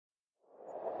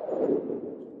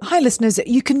Hi, listeners.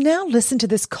 You can now listen to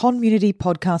this community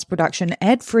podcast production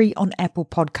ad-free on Apple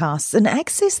Podcasts and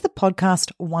access the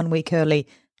podcast 1 week early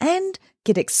and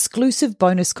get exclusive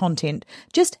bonus content.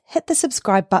 Just hit the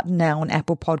subscribe button now on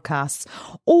Apple Podcasts.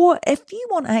 Or if you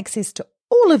want access to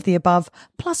all of the above,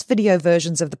 plus video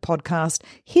versions of the podcast,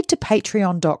 head to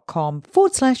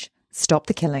patreon.com/Stop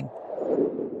the Killing.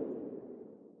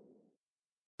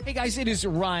 Hey guys, it is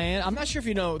Ryan. I'm not sure if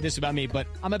you know this about me, but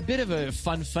I'm a bit of a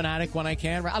fun fanatic when I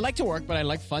can. I like to work, but I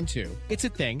like fun too. It's a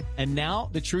thing. And now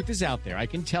the truth is out there. I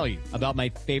can tell you about my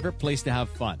favorite place to have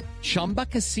fun. Chumba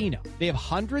Casino. They have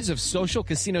hundreds of social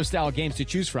casino style games to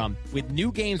choose from with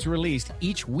new games released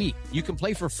each week. You can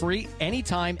play for free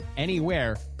anytime,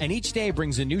 anywhere. And each day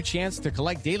brings a new chance to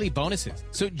collect daily bonuses.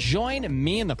 So join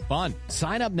me in the fun.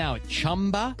 Sign up now at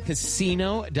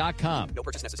ChumbaCasino.com. No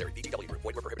purchase necessary. VGW Group.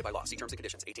 Void where prohibited by law. See terms and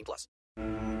conditions. 18+.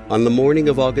 On the morning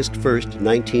of August 1st,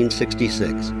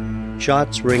 1966,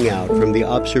 shots ring out from the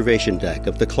observation deck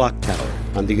of the clock tower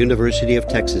on the University of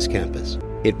Texas campus.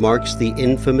 It marks the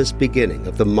infamous beginning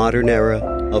of the modern era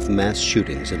of mass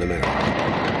shootings in America.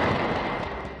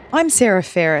 I'm Sarah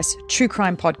Ferris, true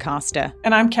crime podcaster.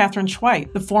 And I'm Catherine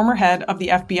Schweit, the former head of the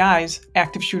FBI's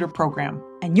active shooter program.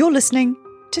 And you're listening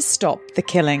to Stop the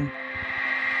Killing.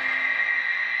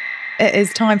 It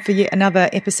is time for yet another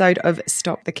episode of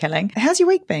Stop the Killing. How's your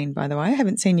week been, by the way? I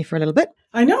haven't seen you for a little bit.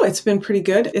 I know, it's been pretty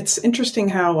good. It's interesting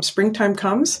how springtime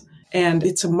comes and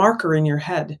it's a marker in your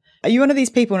head. Are you one of these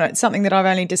people, and it's something that I've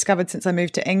only discovered since I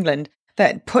moved to England,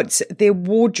 that puts their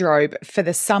wardrobe for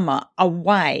the summer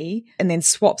away and then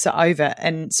swaps it over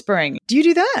in spring? Do you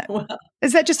do that? Well,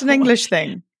 is that just an English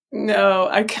thing? No,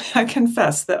 I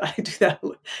confess that I do that.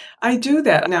 I do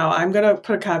that. Now, I'm going to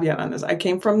put a caveat on this. I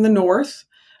came from the north.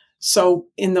 So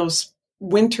in those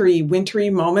wintry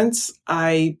moments,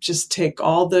 I just take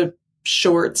all the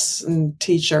shorts and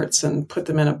T-shirts and put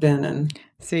them in a bin. And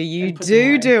so you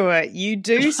do it. You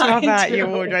do swap out your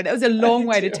wardrobe. That was a long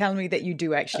way to tell me that you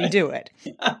do actually do it.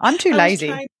 I'm too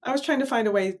lazy. I was trying to find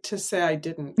a way to say I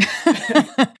didn't.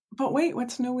 But wait,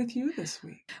 what's new with you this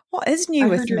week? What is new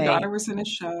with me? Your daughter was in a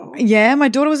show. Yeah, my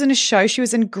daughter was in a show. She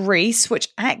was in Greece, which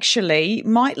actually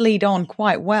might lead on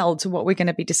quite well to what we're going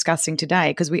to be discussing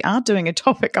today, because we are doing a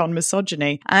topic on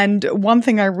misogyny. And one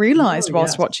thing I realized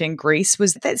whilst watching Greece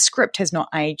was that script has not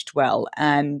aged well,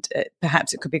 and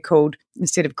perhaps it could be called,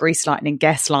 instead of grease lightning,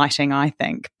 gaslighting, I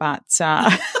think. But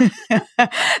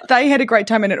they had a great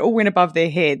time and it all went above their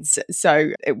heads.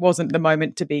 So it wasn't the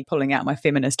moment to be pulling out my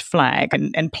feminist flag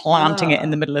and planting it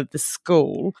in the middle of the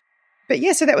school. But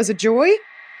yeah, so that was a joy.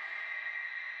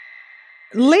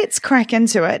 Let's crack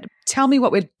into it. Tell me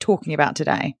what we're talking about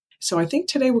today. So I think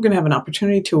today we're going to have an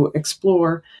opportunity to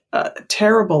explore a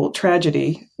terrible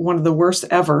tragedy, one of the worst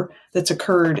ever that's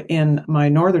occurred in my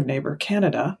northern neighbor,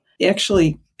 Canada,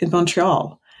 actually in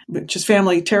Montreal, which is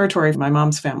family territory. My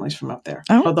mom's family's from up there,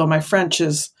 although my French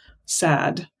is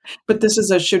sad. But this is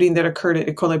a shooting that occurred at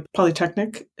École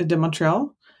Polytechnique de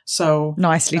Montreal. So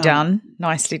nicely done.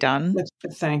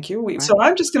 Thank you. So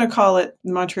I'm just going to call it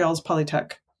Montreal's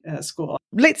Polytech school.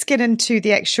 Let's get into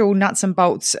the actual nuts and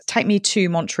bolts. Take me to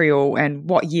Montreal, and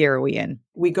what year are we in?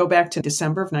 We go back to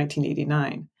December of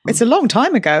 1989. It's a long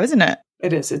time ago, isn't it?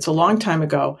 It is. It's a long time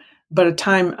ago, but a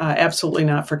time absolutely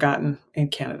not forgotten in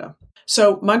Canada.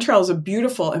 So Montreal is a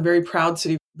beautiful and very proud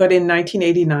city, but in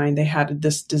 1989, they had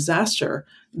this disaster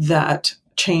that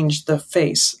changed the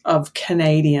face of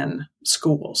Canadian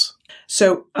schools.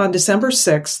 So on December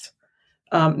 6th,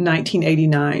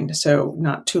 1989, so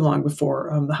not too long before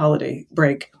the holiday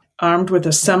break, armed with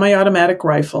a semi-automatic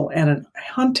rifle and a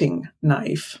hunting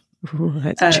knife. Ooh,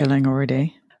 that's chilling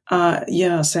already.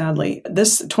 Yeah, sadly.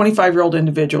 This 25-year-old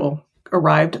individual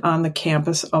arrived on the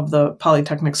campus of the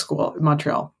Polytechnic School in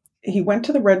Montreal. He went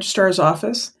to the registrar's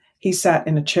office. He sat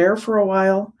in a chair for a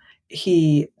while.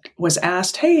 He was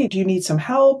asked, hey, do you need some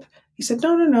help? He said,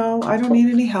 no, I don't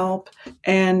need any help.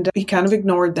 And he kind of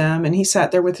ignored them. And he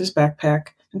sat there with his backpack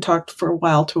and talked for a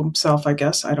while to himself, I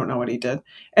guess. I don't know what he did.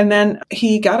 And then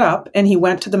he got up and he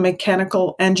went to the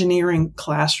mechanical engineering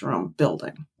classroom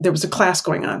building. There was a class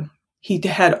going on. He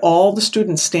had all the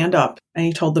students stand up and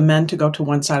he told the men to go to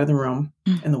one side of the room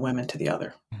and the women to the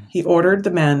other. He ordered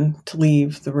the men to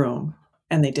leave the room,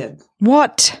 and they did.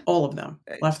 What? All of them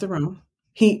left the room.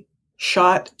 He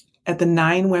shot at the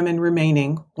 9 women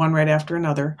remaining, one right after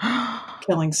another,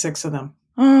 killing 6 of them.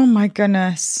 Oh, my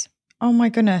goodness.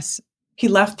 He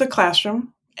left the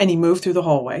classroom and he moved through the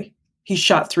hallway. He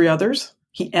shot 3 others.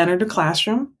 He entered a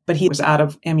classroom, but he was out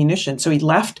of ammunition. So he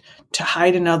left to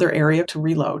hide in another area to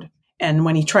reload. And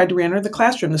when he tried to re-enter the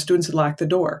classroom, the students had locked the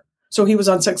door. So he was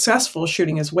unsuccessful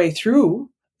shooting his way through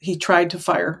he tried to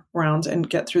fire rounds and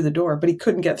get through the door, but he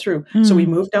couldn't get through. So he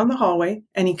moved down the hallway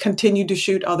and he continued to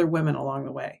shoot other women along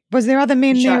the way. Was there other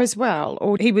men there as well?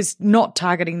 Or he was not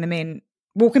targeting the men,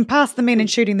 walking past the men and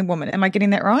shooting the woman? Am I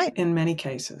getting that right? In many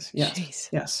cases, yes. Jeez.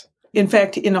 Yes. In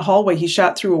fact, in a hallway, he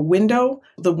shot through a window.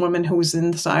 The woman who was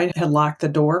inside had locked the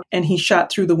door, and he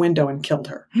shot through the window and killed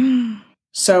her.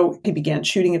 So he began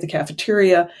shooting at the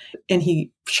cafeteria, and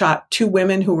he shot 2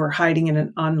 women who were hiding in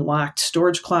an unlocked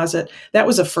storage closet. That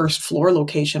was a first floor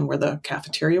location where the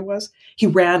cafeteria was. He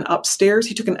ran upstairs.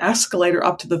 He took an escalator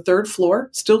up to the 3rd floor,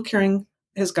 still carrying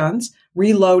his guns,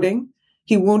 reloading.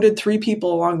 He wounded 3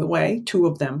 people along the way, 2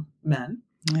 of them men.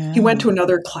 Yeah. He went to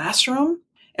another classroom,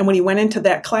 and when he went into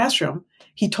that classroom,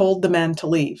 he told the men to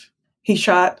leave. He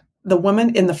shot the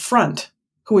woman in the front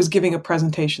who was giving a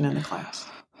presentation in the class.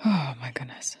 Oh, my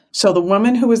goodness. So the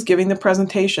woman who was giving the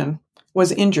presentation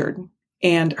was injured,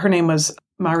 and her name was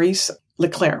Maurice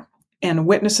Leclerc. And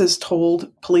witnesses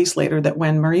told police later that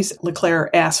when Maurice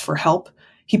Leclerc asked for help,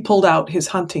 he pulled out his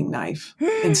hunting knife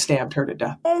and stabbed her to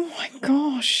death. Oh, my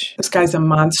gosh. This guy's a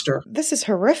monster. This is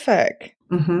horrific.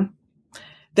 Mm-hmm.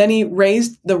 Then he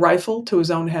raised the rifle to his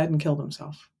own head and killed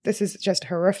himself. This is just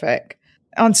horrific.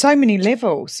 On so many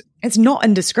levels. It's not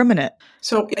indiscriminate.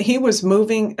 So he was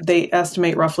moving, they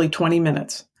estimate roughly 20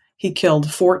 minutes. He killed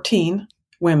 14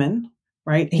 women,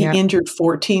 right? He injured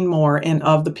 14 more, and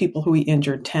of the people who he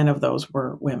injured, 10 of those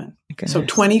were women. So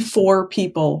 24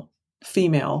 people,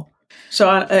 female. So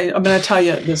I'm going to tell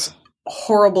you this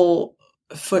horrible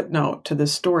footnote to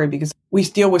this story, because we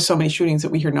deal with so many shootings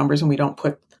that we hear numbers and we don't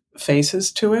put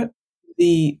faces to it.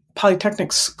 The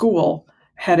Polytechnic School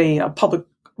had a public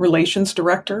relations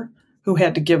director who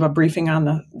had to give a briefing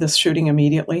on this shooting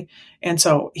immediately. And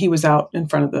so he was out in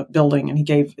front of the building and he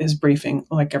gave his briefing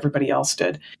like everybody else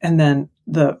did. And then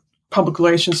the public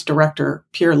relations director,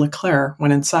 Pierre Leclerc,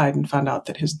 went inside and found out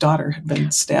that his daughter had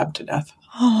been stabbed to death.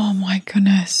 Oh, my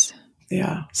goodness.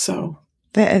 Yeah, so.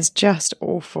 That is just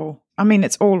awful. I mean,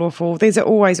 it's all awful. These are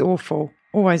always awful.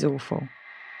 Always awful.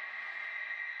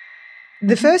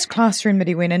 The first classroom that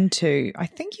he went into, I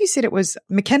think you said it was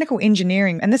mechanical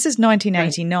engineering, and this is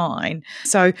 1989. Right.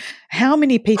 So how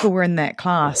many people were in that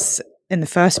class in the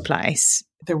first place?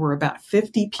 There were about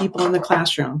 50 people in the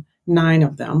classroom. 9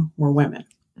 of them were women.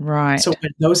 Right. So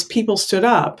when those people stood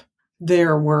up,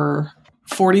 there were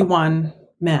 41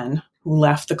 men who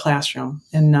left the classroom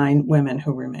and 9 women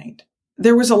who remained.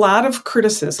 There was a lot of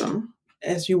criticism,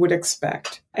 as you would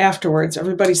expect. Afterwards,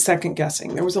 everybody's second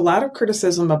guessing. There was a lot of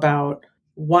criticism about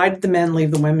why did the men leave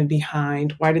the women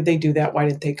behind? Why did they do that? Why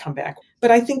didn't they come back?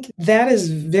 But I think that is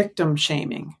victim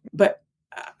shaming. But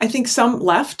I think some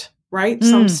left, right?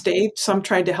 Some stayed, some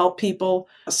tried to help people.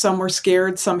 Some were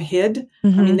scared, some hid.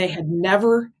 Mm-hmm. I mean, they had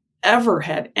never, ever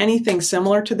had anything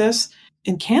similar to this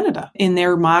in Canada in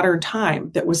their modern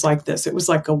time that was like this. It was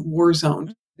like a war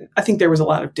zone. I think there was a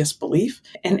lot of disbelief.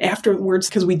 And afterwards,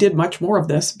 because we did much more of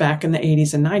this back in the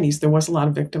 80s and 90s, there was a lot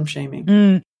of victim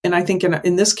shaming. And I think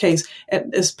in this case,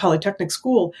 at this Polytechnic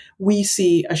School, we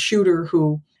see a shooter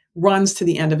who runs to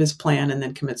the end of his plan and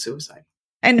then commits suicide.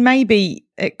 And maybe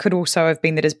it could also have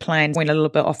been that his plan went a little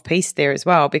bit off piece there as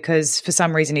well, because for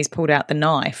some reason he's pulled out the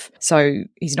knife, so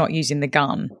he's not using the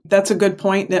gun. That's a good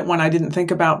point, that one I didn't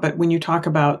think about, but when you talk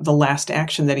about the last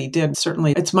action that he did,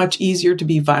 certainly it's much easier to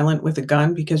be violent with a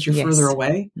gun because you're further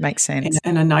away. Makes sense.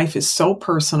 And a knife is so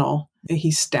personal. He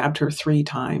stabbed her 3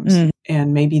 times,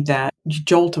 and maybe that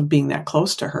jolt of being that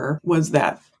close to her was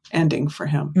that ending for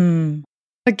him.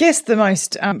 I guess the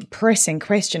most pressing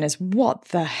question is, what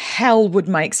the hell would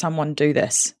make someone do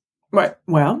this? Right.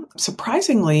 Well,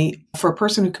 surprisingly, for a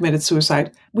person who committed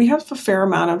suicide, we have a fair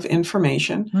amount of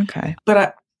information. Okay.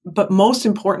 But most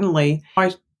importantly,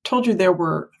 I told you there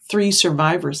were 3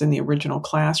 survivors in the original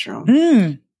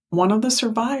classroom. One of the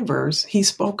survivors he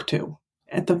spoke to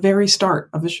at the very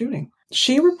start of the shooting.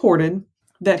 She reported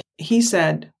that he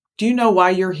said, "Do you know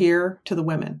why you're here?" to the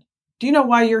women. "Do you know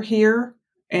why you're here?"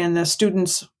 And the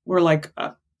students were like,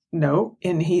 no.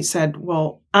 And he said,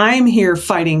 "Well, I'm here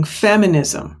fighting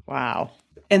feminism." Wow.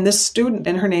 And this student,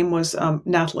 and her name was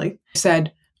Natalie,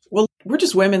 said, "Well, we're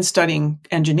just women studying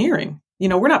engineering. You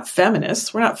know, we're not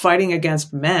feminists. We're not fighting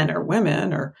against men or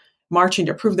women or marching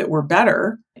to prove that we're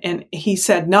better." And he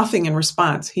said nothing in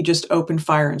response. He just opened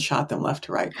fire and shot them left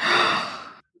to right.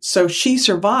 So she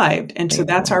survived. And so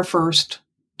that's our first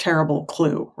terrible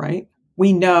clue, right?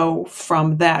 We know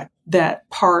from that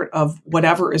part of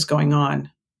whatever is going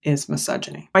on is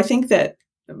misogyny. I think that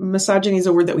misogyny is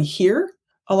a word that we hear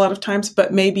a lot of times,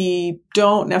 but maybe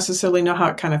don't necessarily know how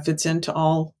it kind of fits into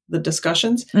all the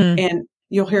discussions. And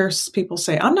you'll hear people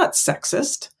say, "I'm not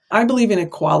sexist. I believe in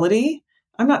equality.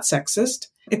 I'm not sexist."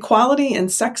 Equality and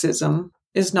sexism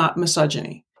is not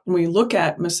misogyny. When we look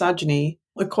at misogyny,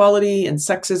 equality and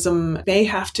sexism may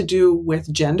have to do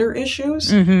with gender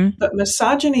issues, but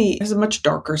misogyny has a much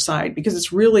darker side because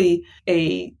it's really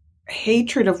a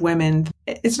hatred of women.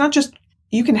 It's not just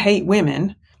you can hate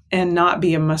women and not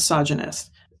be a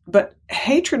misogynist, but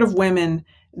hatred of women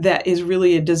that is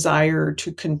really a desire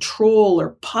to control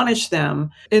or punish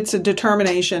them. It's a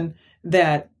determination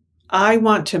that I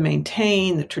want to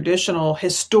maintain the traditional,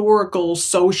 historical,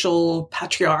 social,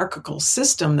 patriarchal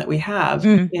system that we have.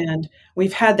 And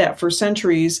we've had that for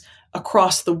centuries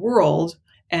across the world.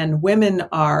 And women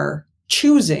are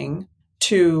choosing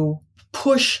to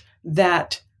push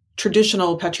that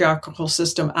traditional patriarchal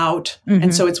system out.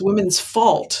 And so it's women's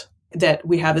fault that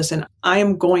we have this. And I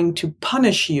am going to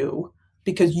punish you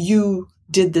because you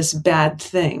did this bad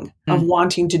thing of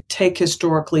wanting to take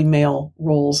historically male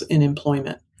roles in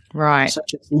employment. Right.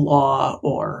 Such as law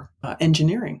or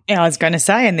engineering. Yeah, I was going to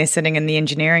say, and they're sitting in the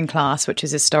engineering class, which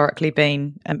has historically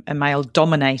been a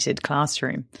male-dominated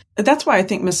classroom. That's why I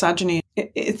think misogyny,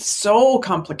 it's so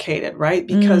complicated, right?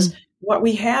 Because what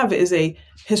we have is a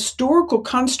historical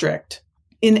construct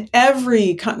in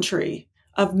every country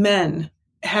of men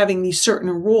having these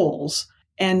certain roles.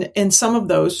 And some of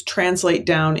those translate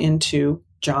down into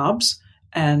jobs.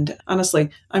 And honestly,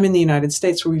 I'm in the United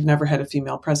States where we've never had a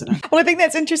female president. Well, I think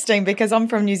that's interesting because I'm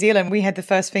from New Zealand. We had the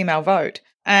first female vote,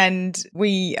 and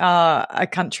we are a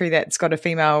country that's got a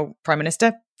female prime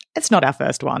minister. It's not our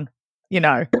first one, you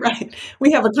know. Right.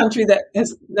 We have a country that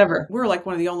has never. We're like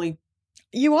one of the only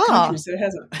countries that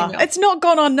hasn't. It's not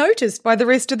gone unnoticed by the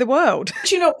rest of the world.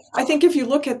 But, I think if you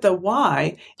look at the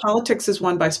why, politics is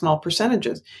won by small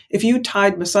percentages. If you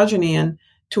tied misogyny in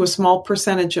to a small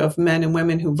percentage of men and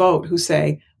women who vote, who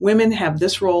say women have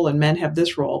this role and men have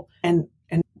this role, and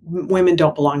women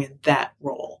don't belong in that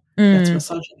role. That's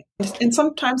misogyny. And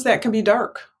sometimes that can be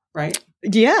dark, right?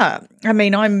 Yeah. I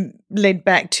mean, I'm led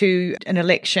back to an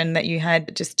election that you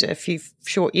had just a few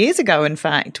short years ago, in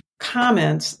fact.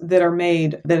 Comments that are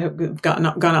made that have gone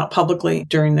out publicly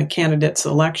during the candidate's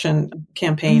election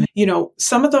campaign,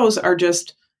 some of those are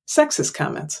just sexist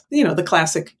comments. The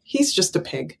classic, he's just a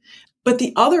pig. But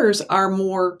the others are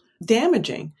more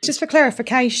damaging. Just for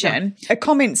clarification, a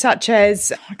comment such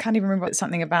as, I can't even remember,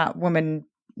 something about women,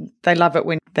 they love it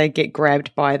when they get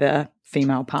grabbed by the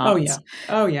female parts.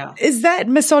 Oh, yeah. Is that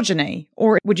misogyny,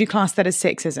 or would you class that as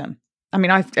sexism? I mean,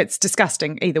 it's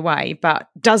disgusting either way, but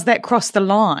does that cross the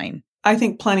line? I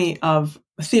think plenty of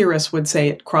theorists would say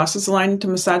it crosses the line into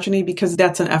misogyny because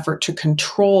that's an effort to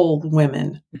control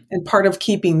women. And part of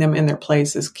keeping them in their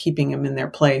place is keeping them in their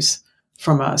place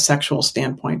from a sexual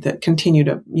standpoint, that continue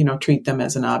to, treat them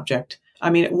as an object. I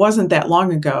mean, it wasn't that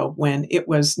long ago when it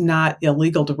was not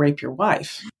illegal to rape your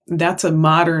wife. That's a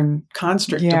modern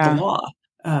construct of the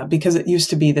law, because it used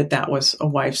to be that was a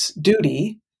wife's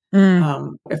duty.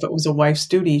 If it was a wife's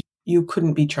duty, you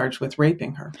couldn't be charged with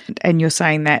raping her. And you're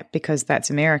saying that because that's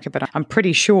America, but I'm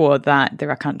pretty sure that there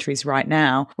are countries right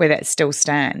now where that still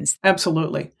stands.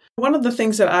 Absolutely. One of the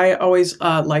things that I always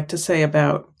like to say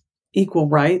about equal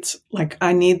rights, like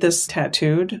I need this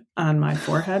tattooed on my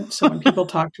forehead. So when people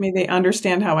talk to me, they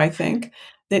understand how I think,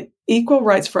 that equal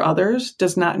rights for others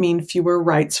does not mean fewer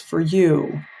rights for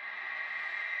you.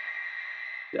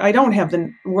 I don't have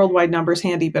the worldwide numbers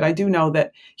handy, but I do know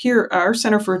that here, our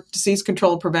Center for Disease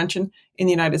Control and Prevention in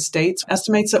the United States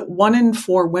estimates that 1 in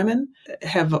 4 women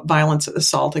have violence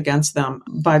assault against them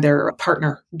by their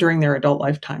partner during their adult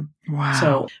lifetime. Wow.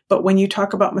 So, but when you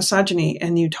talk about misogyny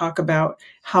and you talk about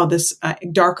how this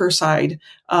darker side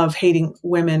of hating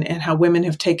women and how women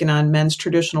have taken on men's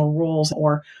traditional roles,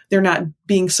 or they're not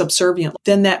being subservient,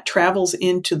 then that travels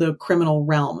into the criminal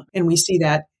realm. And we see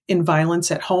that in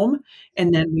violence at home.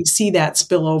 And then we see that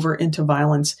spill over into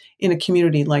violence in a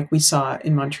community like we saw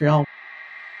in Montreal.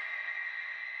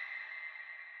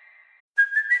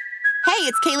 Hey,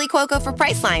 it's Kaylee Cuoco for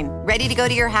Priceline. Ready to go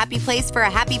to your happy place for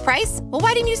a happy price? Well,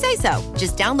 why didn't you say so?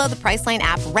 Just download the Priceline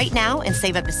app right now and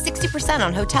save up to 60%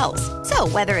 on hotels. So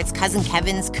whether it's Cousin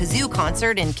Kevin's Kazoo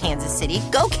Concert in Kansas City,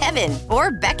 go Kevin,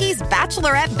 or Becky's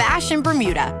Bachelorette Bash in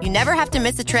Bermuda, you never have to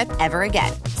miss a trip ever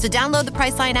again. So download the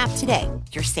Priceline app today.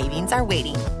 Your savings are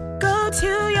waiting. Go to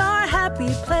your happy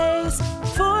place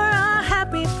for a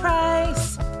happy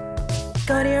price.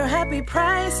 Go to your happy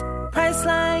price,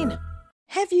 Priceline.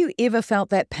 Have you ever felt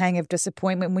that pang of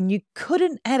disappointment when you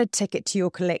couldn't add a ticket to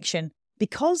your collection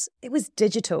because it was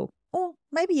digital? Or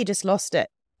maybe you just lost it.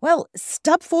 Well,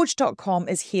 StubForge.com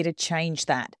is here to change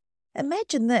that.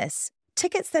 Imagine this,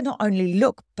 tickets that not only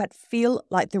look but feel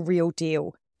like the real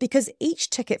deal. Because each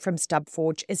ticket from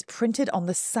StubForge is printed on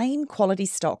the same quality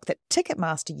stock that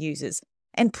Ticketmaster uses.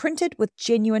 and printed with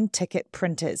genuine ticket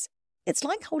printers. It's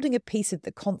like holding a piece of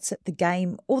the concert, the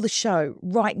game, or the show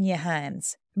right in your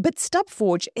hands. But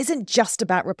StubForge isn't just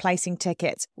about replacing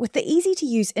tickets. With the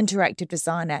easy-to-use interactive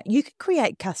designer, you can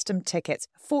create custom tickets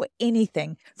for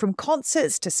anything, from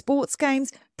concerts to sports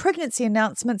games, pregnancy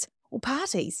announcements, or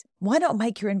parties. Why not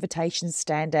make your invitations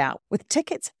stand out with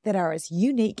tickets that are as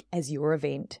unique as your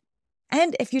event?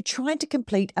 And if you're trying to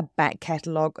complete a back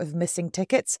catalogue of missing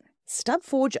tickets,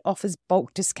 StubForge offers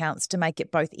bulk discounts to make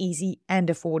it both easy and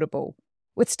affordable.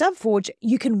 With StubForge,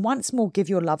 you can once more give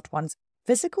your loved ones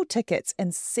physical tickets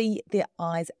and see their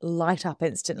eyes light up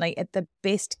instantly at the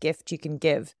best gift you can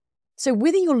give. So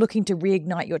whether you're looking to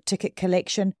reignite your ticket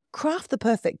collection, craft the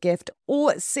perfect gift,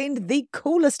 or send the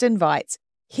coolest invites,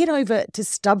 head over to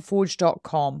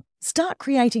stubforge.com. Start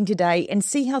creating today and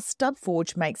see how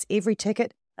StubForge makes every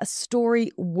ticket a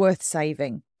story worth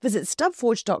saving. Visit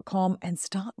stubforge.com and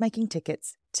start making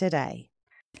tickets today.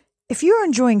 If you're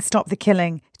enjoying Stop the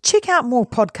Killing, check out more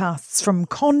podcasts from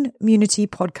Community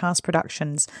Podcast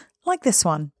Productions, like this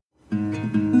one.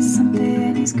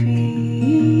 Something is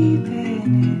creeping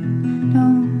in,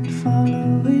 don't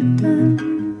follow it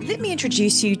down. Let me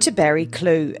introduce you to Barry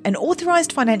Clew, an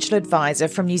authorised financial advisor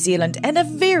from New Zealand and a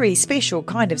very special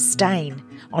kind of stain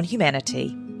on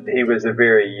humanity. He was a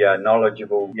very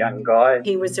knowledgeable young guy.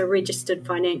 He was a registered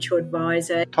financial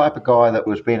advisor. Type of guy that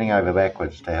was bending over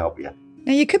backwards to help you.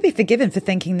 Now, you could be forgiven for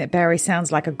thinking that Barry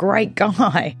sounds like a great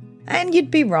guy, and you'd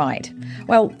be right.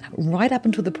 Well, right up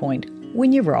until the point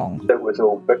when you're wrong. It was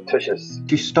all fictitious.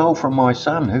 You stole from my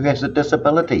son who has a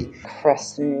disability.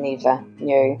 Chris never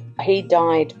knew. He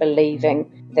died believing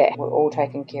that we're all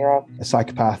taken care of. A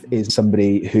psychopath is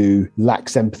somebody who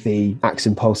lacks empathy, acts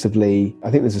impulsively.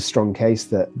 I think there's a strong case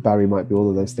that Barry might be all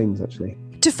of those things, actually.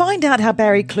 To find out how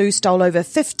Barry Clew stole over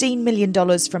 $15 million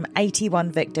from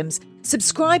 81 victims,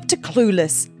 subscribe to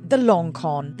Clueless, The Long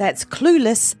Con. That's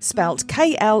Clueless, spelt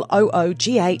Klooghless.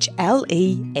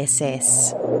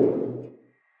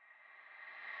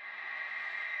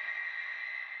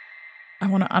 I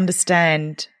want to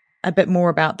understand a bit more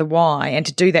about the why, and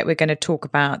to do that we're going to talk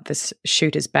about this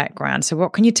shooter's background. So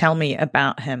what can you tell me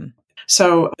about him?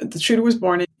 So the shooter was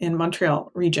born in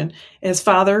Montreal region. His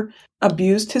father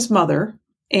abused his mother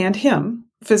and him,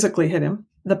 physically hit him.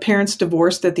 The parents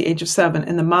divorced at the age of 7,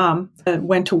 and the mom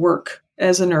went to work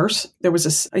as a nurse. There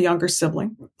was a younger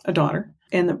sibling, a daughter,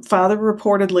 and the father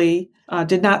reportedly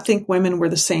did not think women were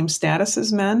the same status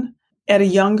as men. At a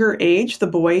younger age, the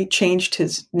boy changed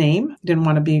his name. He didn't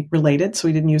want to be related, so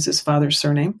he didn't use his father's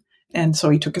surname. And so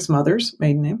he took his mother's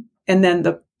maiden name. And then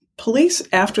the police,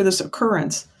 after this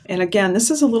occurrence, and again,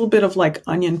 this is a little bit of like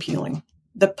onion peeling.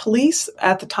 The police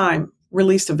at the time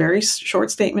released a very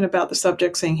short statement about the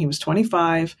subject saying he was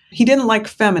 25. He didn't like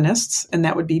feminists, and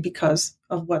that would be because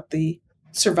of what the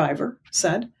survivor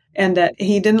said. And that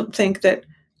he didn't think that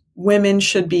women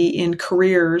should be in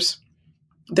careers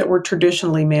that were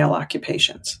traditionally male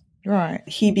occupations. Right.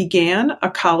 He began a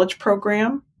college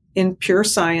program in pure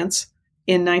science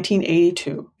in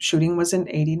 1982. Shooting was in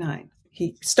 89.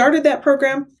 He started that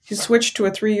program. He switched to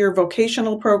a 3-year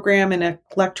vocational program in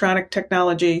electronic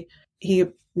technology. He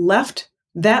left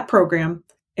that program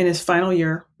in his final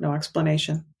year, no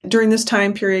explanation. During this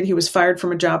time period, he was fired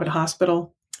from a job at a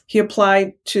hospital. He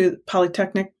applied to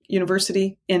Polytechnic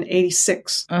University in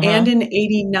 86 and in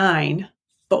 89,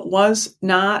 but was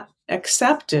not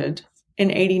accepted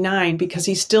in 89 because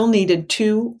he still needed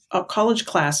 2 college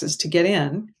classes to get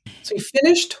in. So he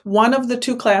finished one of the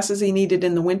 2 classes he needed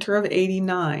in the winter of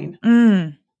 89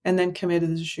 and then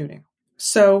committed the shooting.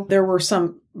 So there were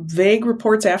some vague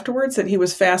reports afterwards that he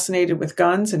was fascinated with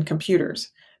guns and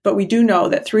computers. But we do know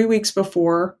that 3 weeks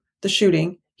before the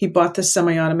shooting, he bought this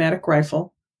semi-automatic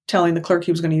rifle, telling the clerk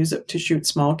he was going to use it to shoot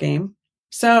small game.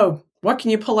 So what can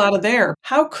you pull out of there?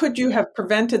 How could you have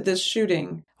prevented this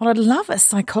shooting? Well, I'd love a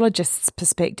psychologist's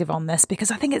perspective on this, because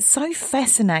I think it's so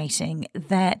fascinating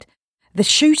that the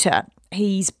shooter,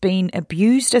 he's been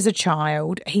abused as a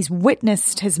child, he's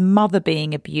witnessed his mother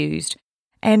being abused,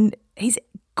 and he's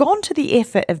gone to the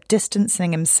effort of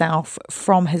distancing himself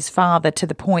from his father to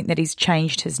the point that he's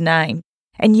changed his name.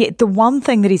 And yet the one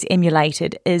thing that he's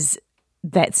emulated is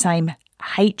that same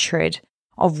hatred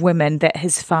of women that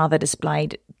his father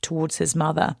displayed towards his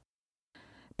mother.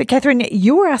 But Catherine,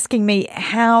 you're asking me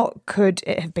how could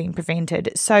it have been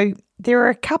prevented? So there are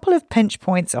a couple of pinch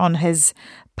points on his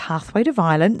pathway to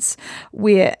violence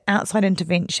where outside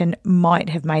intervention might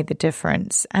have made the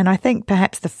difference. And I think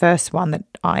perhaps the first one that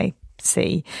I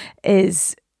see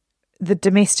is the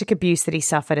domestic abuse that he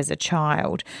suffered as a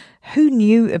child. Who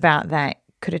knew about that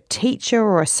Could a teacher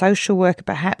or a social worker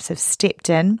perhaps have stepped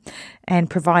in and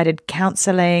provided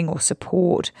counselling or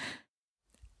support?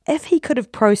 If he could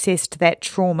have processed that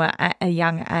trauma at a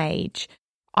young age,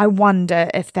 I wonder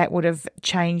if that would have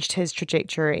changed his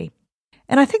trajectory.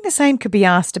 And I think the same could be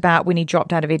asked about when he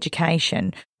dropped out of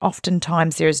education.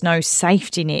 Oftentimes there is no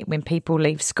safety net when people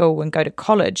leave school and go to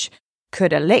college.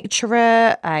 Could a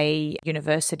lecturer, a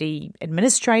university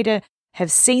administrator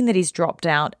have seen that he's dropped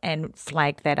out and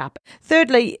flagged that up?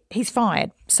 Thirdly, he's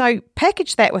fired. So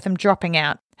package that with him dropping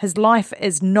out. His life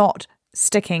is not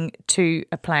sticking to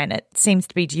a plan. It seems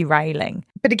to be derailing.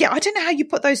 But again, I don't know how you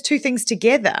put those two things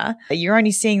together. You're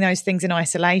only seeing those things in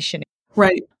isolation.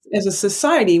 Right. As a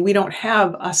society, we don't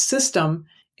have a system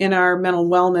in our mental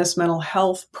wellness, mental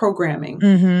health programming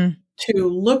to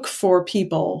look for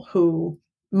people who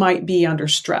might be under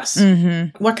stress.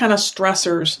 What kind of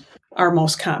stressors are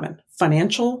most common?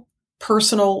 Financial,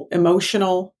 personal,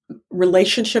 emotional,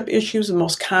 relationship issues, the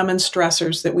most common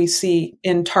stressors that we see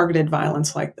in targeted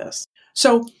violence like this.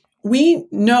 So we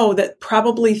know that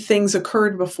probably things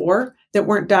occurred before that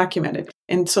weren't documented.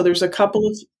 And so there's a couple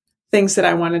of things that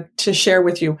I wanted to share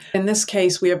with you. In this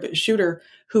case, we have a shooter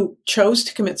who chose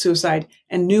to commit suicide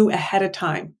and knew ahead of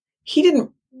time. He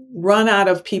didn't run out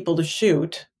of people to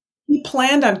shoot. He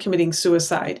planned on committing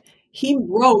suicide. He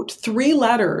wrote 3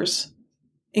 letters,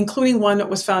 including one that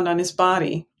was found on his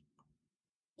body,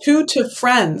 2 to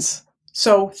friends.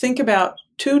 So think about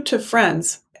 2 to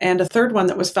friends and a third one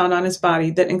that was found on his body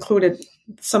that included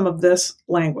some of this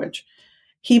language.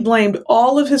 He blamed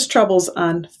all of his troubles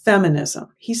on feminism.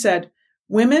 He said,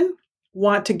 women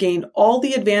want to gain all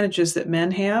the advantages that men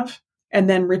have and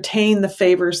then retain the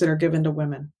favors that are given to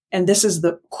women. And this is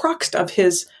the crux of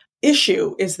his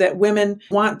issue, is that women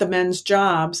want the men's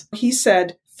jobs. He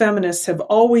said, feminists have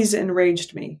always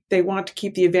enraged me. They want to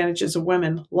keep the advantages of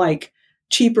women, like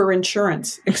cheaper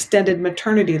insurance, extended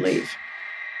maternity leave.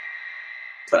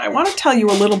 But I want to tell you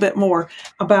a little bit more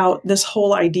about this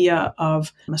whole idea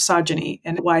of misogyny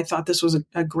and why I thought this was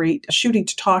a great shooting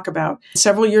to talk about.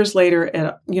 Several years later at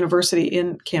a university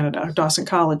in Canada, Dawson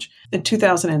College, in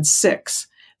 2006,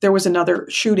 there was another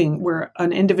shooting where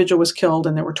an individual was killed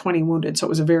and there were 20 wounded. So it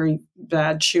was a very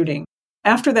bad shooting.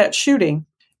 After that shooting,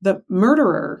 the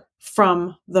murderer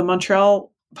from the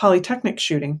Montreal Polytechnic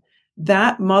shooting,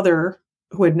 that mother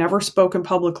who had never spoken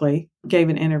publicly gave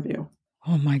an interview.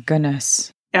 Oh my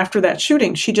goodness. After that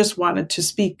shooting, she just wanted to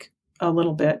speak a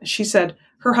little bit. She said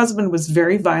her husband was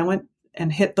very violent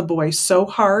and hit the boy so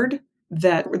hard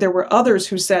that there were others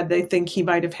who said they think he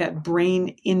might have had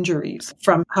brain injuries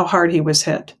from how hard he was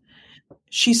hit.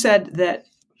 She said that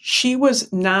she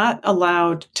was not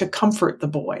allowed to comfort the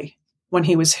boy when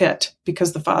he was hit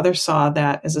because the father saw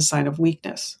that as a sign of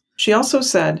weakness. She also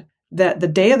said that the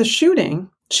day of the shooting,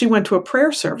 she went to a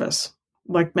prayer service,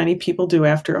 like many people do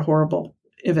after a horrible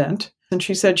event. And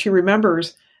she said she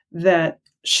remembers that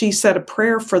she said a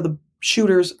prayer for the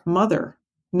shooter's mother,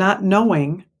 not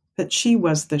knowing that she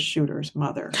was the shooter's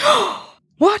mother.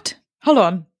 What? Hold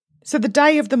on. So the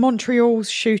day of the Montreal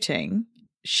shooting,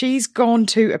 she's gone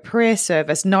to a prayer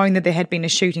service knowing that there had been a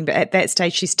shooting, but at that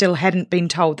stage she still hadn't been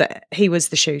told that he was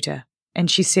the shooter. And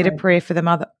she said a prayer for the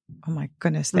mother. Oh my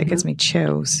goodness, that gives me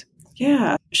chills.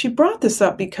 Yeah, she brought this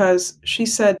up because she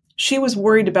said she was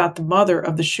worried about the mother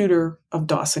of the shooter of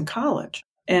Dawson College.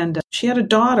 And she had a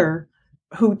daughter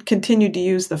who continued to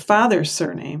use the father's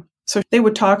surname. So they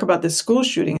would talk about this school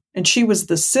shooting, and she was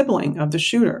the sibling of the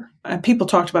shooter. And people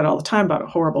talked about it all the time about a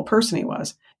horrible person he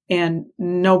was. And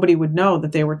nobody would know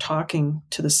that they were talking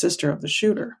to the sister of the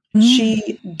shooter.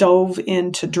 She dove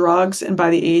into drugs, and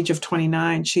by the age of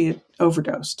 29, she had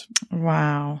overdosed.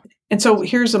 Wow. And so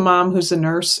here's a mom who's a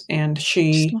nurse, and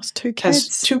she lost 2 kids.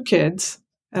 Has 2 kids,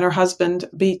 and her husband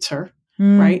beats her,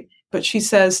 right? But she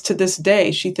says to this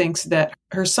day, she thinks that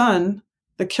her son,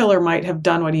 the killer, might have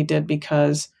done what he did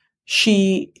because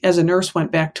she, as a nurse,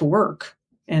 went back to work.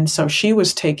 And so she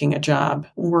was taking a job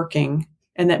working,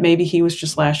 and that maybe he was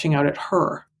just lashing out at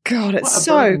her. God, it's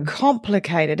so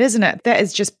complicated, isn't it? That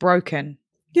is just broken.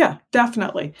 Yeah,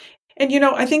 definitely. And,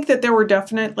 I think that there were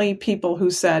definitely people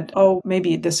who said, oh,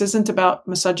 maybe this isn't about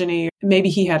misogyny. Maybe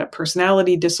he had a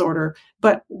personality disorder.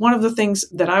 But one of the things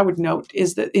that I would note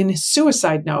is that in his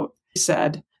suicide note, he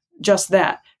said just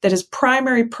that his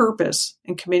primary purpose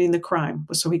in committing the crime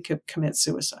was so he could commit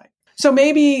suicide. So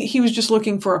maybe he was just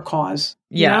looking for a cause.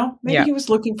 Maybe he was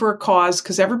looking for a cause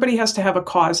because everybody has to have a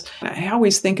cause. I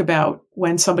always think about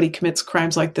when somebody commits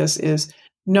crimes like this is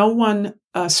No one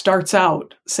starts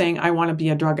out saying, I want to be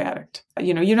a drug addict.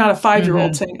 You're not a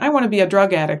 5-year-old saying, I want to be a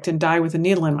drug addict and die with a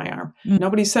needle in my arm.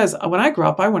 Nobody says, when I grow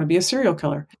up, I want to be a serial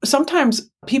killer. Sometimes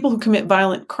people who commit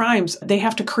violent crimes, they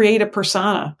have to create a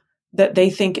persona that they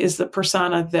think is the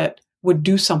persona that would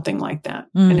do something like that.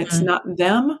 And it's not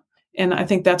them. And I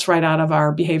think that's right out of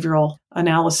our behavioral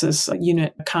analysis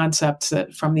unit concepts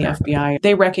from the FBI.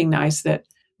 They recognize that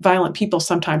violent people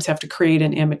sometimes have to create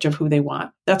an image of who they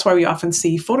want. That's why we often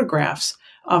see photographs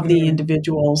of the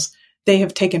individuals. They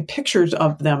have taken pictures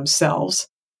of themselves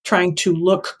trying to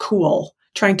look cool,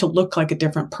 trying to look like a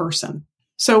different person.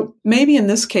 So maybe in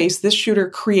this case, this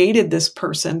shooter created this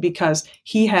person because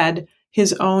he had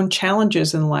his own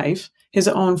challenges in life, his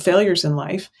own failures in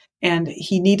life, and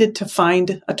he needed to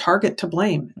find a target to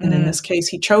blame. And in this case,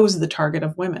 he chose the target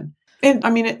of women. And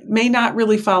I mean, it may not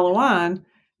really follow on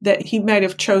that he might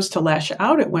have chose to lash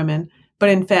out at women, but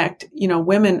in fact,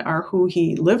 women are who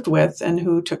he lived with and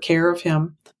who took care of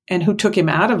him and who took him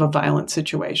out of a violent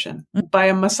situation by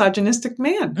a misogynistic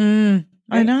man.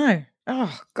 Right? I know.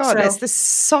 Oh, God, it's the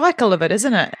cycle of it,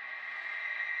 isn't it?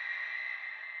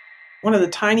 One of the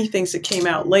tiny things that came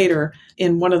out later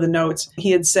in one of the notes, he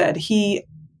had said he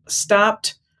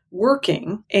stopped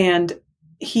working and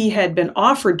he had been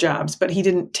offered jobs, but he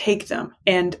didn't take them.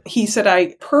 And he said,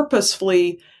 I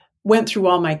purposefully went through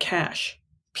all my cash.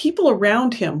 People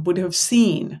around him would have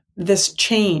seen this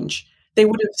change. They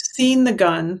would have seen the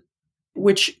gun,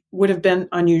 which would have been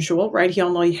unusual, right? He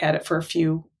only had it for a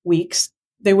few weeks.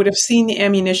 They would have seen the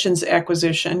ammunition's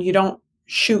acquisition. You don't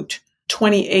shoot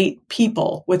 28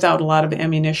 people without a lot of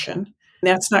ammunition.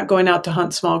 That's not going out to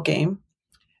hunt small game.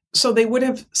 So they would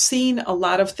have seen a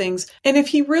lot of things. And if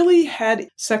he really had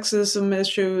sexism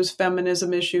issues,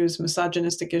 feminism issues,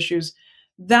 misogynistic issues,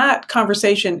 that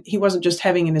conversation he wasn't just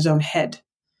having in his own head.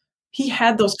 He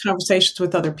had those conversations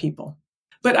with other people.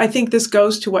 But I think this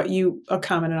goes to what you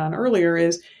commented on earlier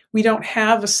is we don't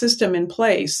have a system in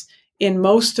place in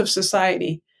most of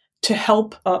society to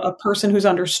help a person who's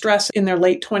under stress in their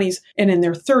late 20s and in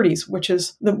their 30s, which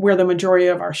is where the majority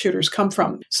of our shooters come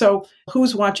from. So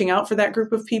who's watching out for that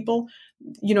group of people?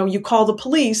 You call the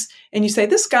police and you say,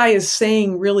 this guy is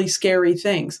saying really scary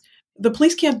things. The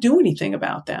police can't do anything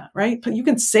about that, right? But you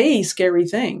can say scary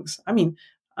things. I mean,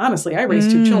 honestly, I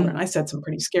raised 2 children. I said some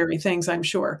pretty scary things, I'm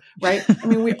sure, right? I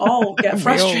mean, we all get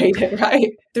frustrated,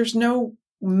 right? There's no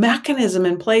mechanism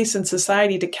in place in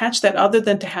society to catch that other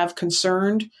than to have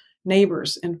concerned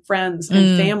neighbors and friends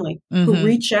and family who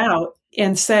reach out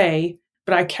and say,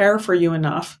 but I care for you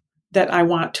enough that I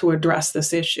want to address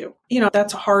this issue.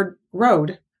 That's a hard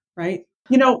road, right?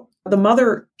 The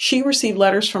mother, she received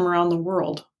letters from around the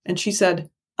world and she said,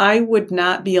 I would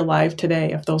not be alive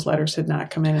today if those letters had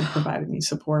not come in and provided me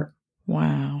support.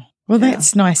 Wow. Well,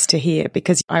 that's nice to hear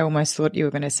because I almost thought you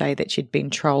were going to say that she'd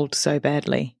been trolled so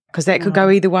badly because that could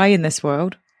go either way in this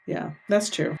world. Yeah,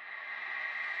 that's true.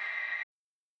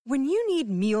 When you need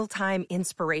mealtime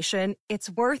inspiration,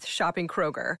 it's worth shopping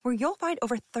Kroger, where you'll find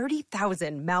over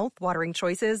 30,000 mouth-watering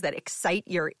choices that excite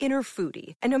your inner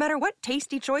foodie. And no matter what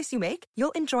tasty choice you make,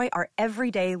 you'll enjoy our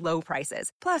everyday low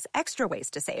prices, plus extra ways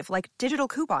to save, like digital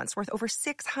coupons worth over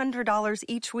 $600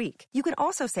 each week. You can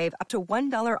also save up to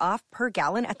 $1 off per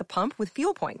gallon at the pump with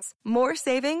fuel points. More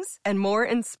savings and more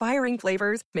inspiring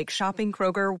flavors make shopping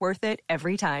Kroger worth it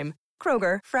every time.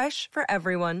 Kroger, fresh for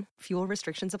everyone. Fuel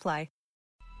restrictions apply.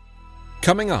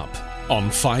 Coming up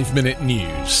on 5 Minute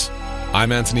News,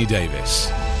 I'm Anthony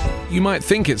Davis. You might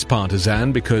think it's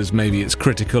partisan because maybe it's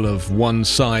critical of one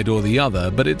side or the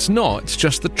other, but it's not. It's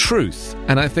just the truth.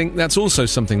 And I think that's also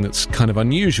something that's kind of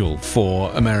unusual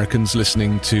for Americans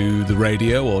listening to the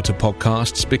radio or to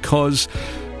podcasts because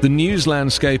the news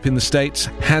landscape in the States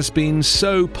has been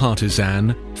so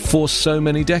partisan for so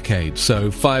many decades. So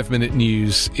 5 Minute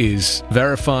News is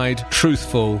verified,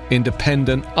 truthful,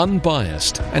 independent,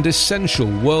 unbiased, and essential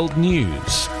world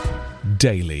news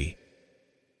daily.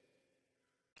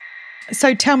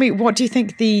 So tell me, what do you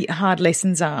think the hard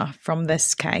lessons are from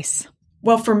this case?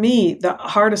 Well, for me, the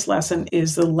hardest lesson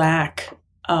is the lack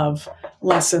of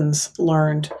lessons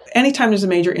learned. Anytime there's a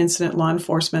major incident, law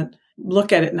enforcement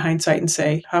look at it in hindsight and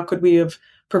say, how could we have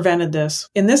prevented this?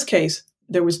 In this case,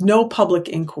 there was no public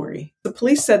inquiry. The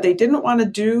police said they didn't want to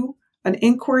do an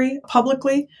inquiry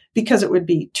publicly because it would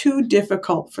be too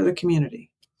difficult for the community.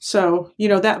 So,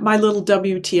 that my little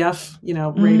WTF,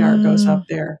 radar goes up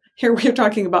there. Here we are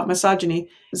talking about misogyny.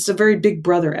 It's a very big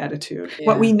brother attitude. Yeah.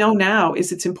 What we know now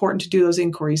is it's important to do those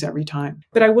inquiries every time.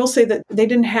 But I will say that they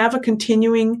didn't have a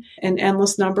continuing and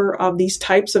endless number of these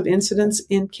types of incidents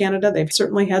in Canada. They've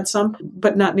certainly had some,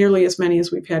 but not nearly as many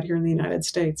as we've had here in the United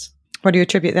States. What do you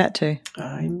attribute that to?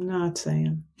 I'm not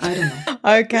saying. I don't know.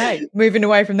 Okay, moving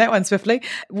away from that one swiftly.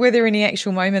 Were there any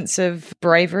actual moments of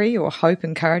bravery or hope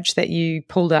and courage that you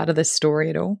pulled out of this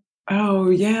story at all? Oh,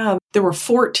 yeah. There were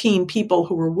 14 people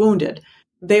who were wounded.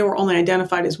 They were only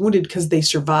identified as wounded because they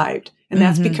survived. And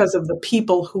that's because of the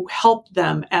people who helped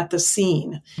them at the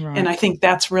scene. Right. And I think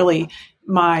that's really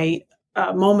my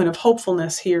moment of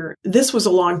hopefulness here. This was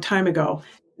a long time ago.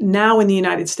 Now in the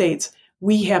United States,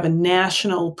 we have a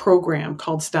national program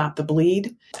called Stop the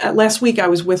Bleed. Last week, I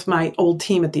was with my old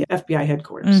team at the FBI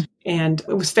headquarters. And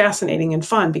it was fascinating and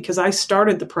fun because I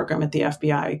started the program at the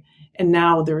FBI. And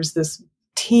now there's this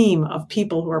team of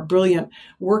people who are brilliant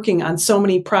working on so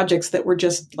many projects that were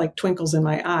just like twinkles in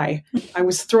my eye. I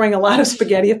was throwing a lot of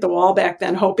spaghetti at the wall back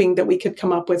then, hoping that we could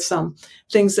come up with some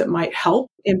things that might help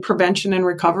in prevention and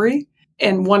recovery.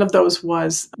 And one of those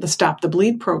was the Stop the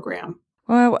Bleed program.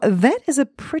 Well, that is a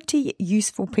pretty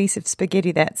useful piece of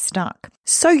spaghetti that stuck.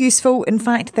 So useful, in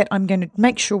fact, that I'm going to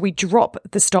make sure we drop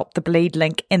the Stop the Bleed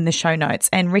link in the show notes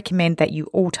and recommend that you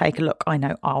all take a look. I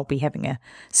know I'll be having a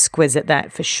squiz at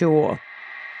that for sure.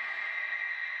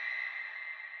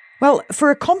 Well, for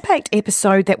a compact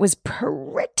episode that was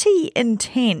pretty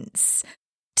intense,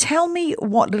 tell me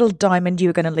what little diamond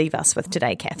you're going to leave us with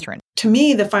today, Catherine. To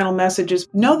me, the final message is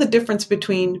know the difference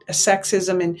between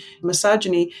sexism and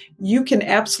misogyny. You can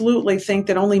absolutely think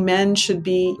that only men should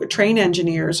be train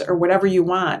engineers or whatever you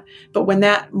want. But when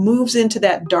that moves into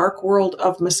that dark world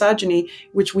of misogyny,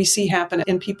 which we see happen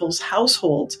in people's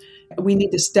households, we need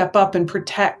to step up and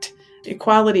protect.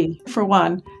 Equality, for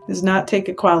one, does not take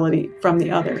equality from the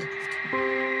other.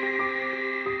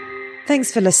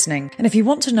 Thanks for listening. And if you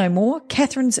want to know more,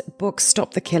 Catherine's book,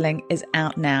 Stop the Killing, is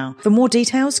out now. For more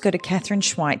details, go to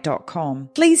catherineschweit.com.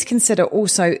 Please consider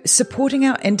also supporting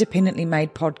our independently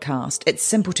made podcast. It's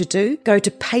simple to do. Go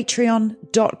to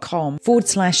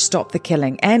patreon.com/Stop the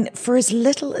Killing. And for as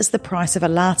little as the price of a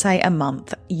latte a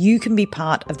month, you can be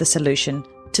part of the solution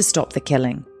to stop the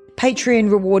killing. Patreon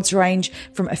rewards range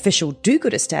from official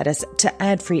do-gooder status to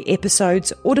ad-free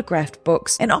episodes, autographed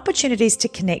books, and opportunities to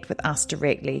connect with us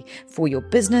directly for your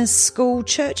business, school,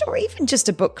 church, or even just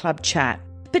a book club chat.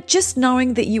 But just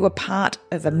knowing that you are part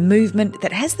of a movement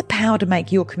that has the power to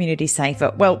make your community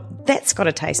safer, well, that's got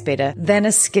to taste better than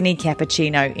a skinny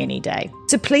cappuccino any day.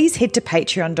 So please head to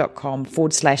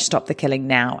patreon.com/Stop the Killing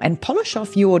now and polish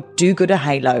off your do-gooder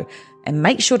halo and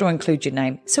make sure to include your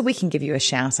name so we can give you a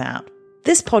shout out.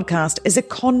 This podcast is a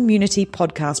Community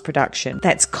podcast production.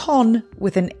 That's Con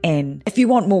with an N. If you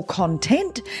want more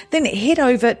content, then head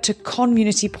over to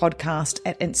Community Podcast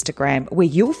at Instagram, where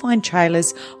you'll find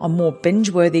trailers on more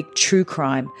binge-worthy true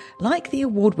crime, like the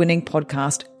award-winning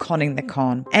podcast Conning the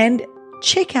Con. And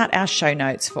check out our show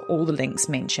notes for all the links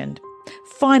mentioned.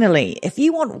 Finally, if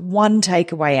you want one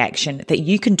takeaway action that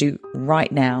you can do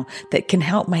right now that can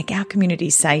help make our community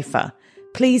safer,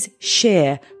 please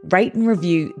share, rate and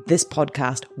review this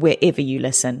podcast wherever you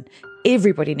listen.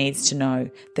 Everybody needs to know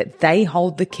that they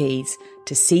hold the keys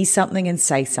to see something and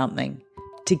say something.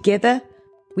 Together,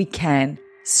 we can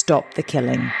stop the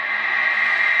killing.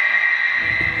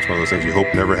 It's one of those things you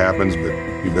hope never happens, but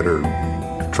you better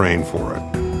train for it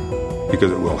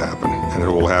because it will happen. And it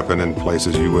will happen in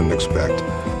places you wouldn't expect.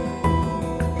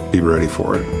 Be ready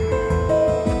for it.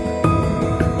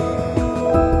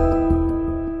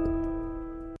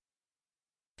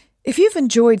 If you've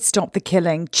enjoyed Stop the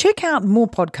Killing, check out more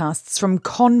podcasts from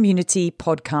Community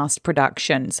Podcast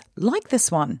Productions, like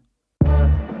this one.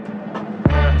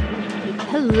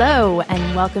 Hello,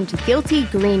 and welcome to Guilty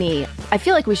Greenie. I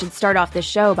feel like we should start off this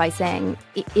show by saying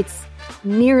it's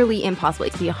nearly impossible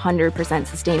to be 100%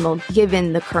 sustainable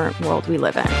given the current world we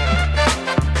live in.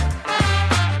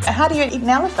 How do you eat an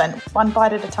elephant? One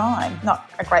bite at a time. Not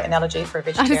a great analogy for a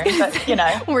vegetarian, but, you know.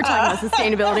 We're talking about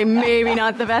sustainability, maybe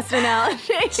not the best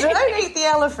analogy. Don't eat the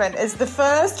elephant is the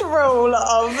first rule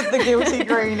of the Guilty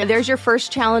Greenie. There's your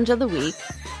first challenge of the week.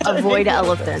 Avoid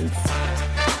elephants.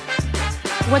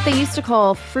 What they used to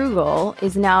call frugal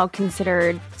is now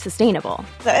considered sustainable.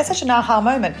 That's such an aha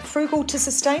moment. Frugal to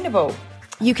sustainable.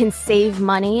 You can save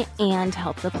money and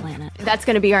help the planet. That's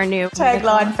going to be our new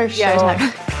tagline for sure.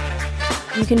 Yeah,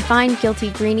 you can find Guilty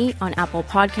Greenie on Apple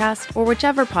Podcasts or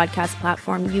whichever podcast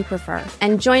platform you prefer.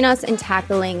 And join us in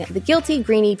tackling the Guilty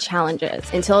Greenie challenges.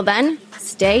 Until then,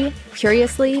 stay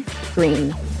curiously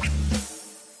green.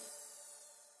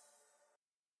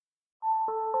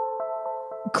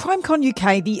 CrimeCon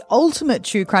UK, the ultimate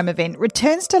true crime event,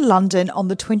 returns to London on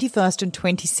the 21st and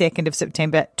 22nd of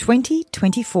September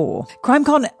 2024.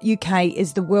 CrimeCon UK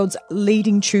is the world's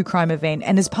leading true crime event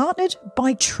and is partnered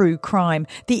by True Crime,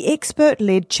 the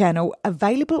expert-led channel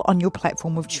available on your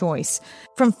platform of choice.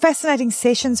 From fascinating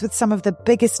sessions with some of the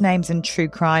biggest names in true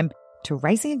crime to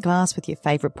raising a glass with your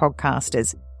favourite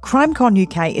podcasters, CrimeCon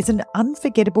UK is an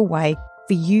unforgettable way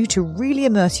for you to really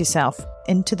immerse yourself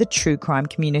into the true crime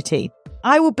community.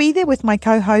 I will be there with my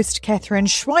co-host Catherine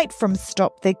Schweit from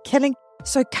Stop the Killing,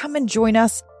 so come and join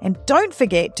us, and don't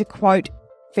forget to quote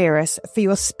Ferris for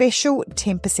your special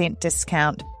 10%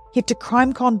 discount. Head to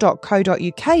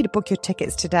crimecon.co.uk to book your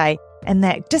tickets today, and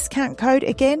that discount code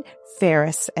again,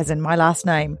 Ferris, as in my last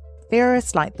name.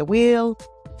 Ferris like the wheel,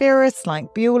 Ferris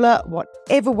like Bueller,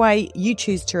 whatever way you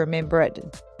choose to remember it.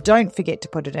 Don't forget to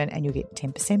put it in and you'll get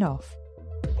 10% off.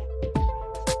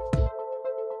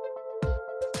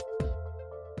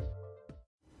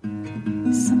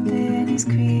 Something is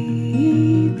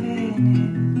creeping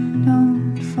in,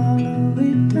 don't follow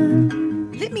it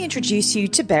down. Let me introduce you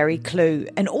to Barry Clue,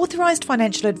 an authorised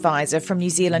financial advisor from New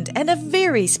Zealand and a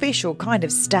very special kind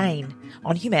of stain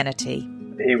on humanity.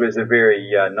 He was a very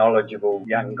knowledgeable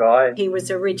young guy. He was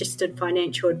a registered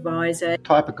financial advisor.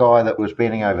 Type of guy that was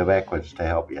bending over backwards to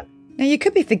help you. Now, you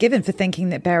could be forgiven for thinking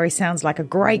that Barry sounds like a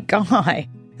great guy,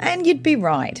 and you'd be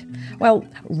right. Well,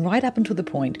 right up until the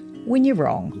point when you're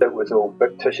wrong. It was all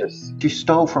fictitious. You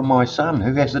stole from my son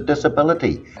who has a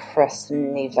disability. Chris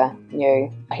never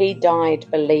knew. He died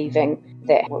believing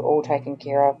that we're all taken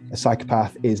care of. A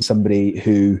psychopath is somebody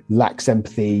who lacks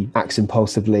empathy, acts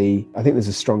impulsively. I think there's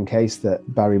a strong case that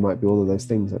Barry might be all of those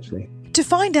things, actually. To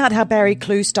find out how Barry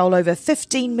Clue stole over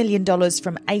 $15 million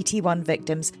from 81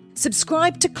 victims,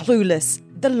 subscribe to Clueless,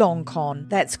 The Long Con.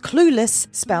 That's Clueless,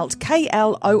 spelt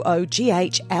Klooghless.